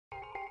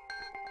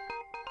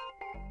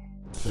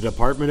The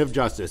Department of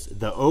Justice,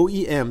 the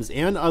OEMs,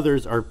 and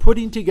others are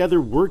putting together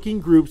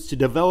working groups to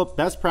develop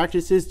best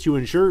practices to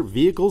ensure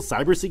vehicle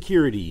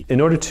cybersecurity.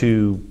 In order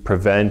to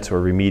prevent or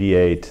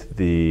remediate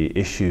the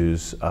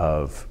issues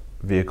of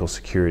vehicle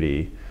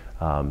security,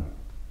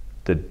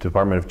 the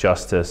Department of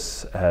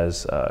Justice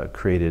has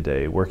created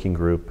a working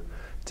group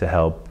to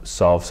help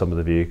solve some of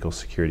the vehicle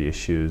security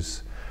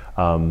issues.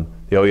 The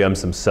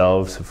OEMs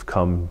themselves have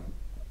come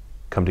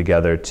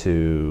together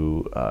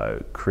to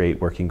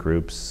create working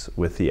groups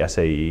with the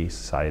SAE,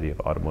 Society of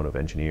Automotive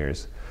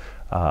Engineers,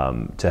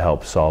 to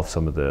help solve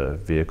some of the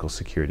vehicle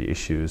security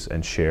issues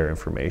and share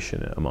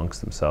information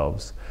amongst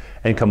themselves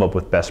and come up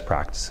with best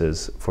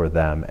practices for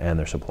them and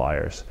their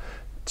suppliers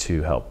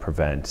to help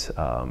prevent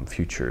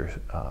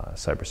future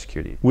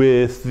cybersecurity.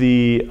 With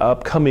the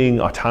upcoming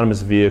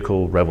autonomous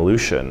vehicle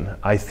revolution,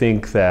 I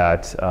think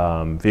that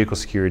vehicle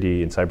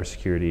security and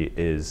cybersecurity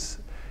is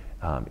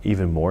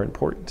even more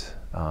important.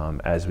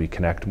 As we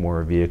connect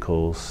more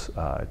vehicles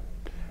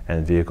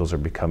and vehicles are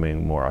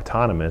becoming more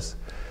autonomous,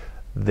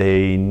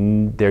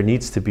 there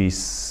needs to be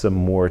some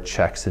more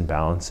checks and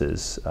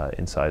balances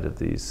inside of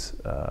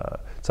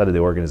the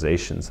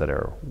organizations that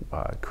are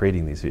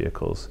creating these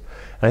vehicles.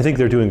 And I think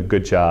they're doing a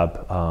good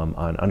job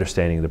on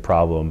understanding the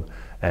problem,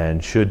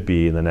 and should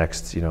be in the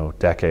next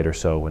decade or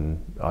so,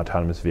 when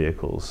autonomous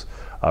vehicles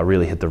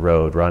really hit the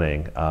road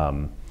running.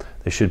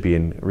 They should be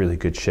in really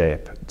good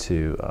shape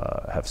to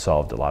have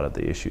solved a lot of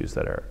the issues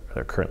that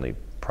they're currently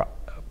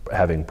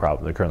having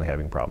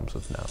problems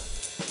with now.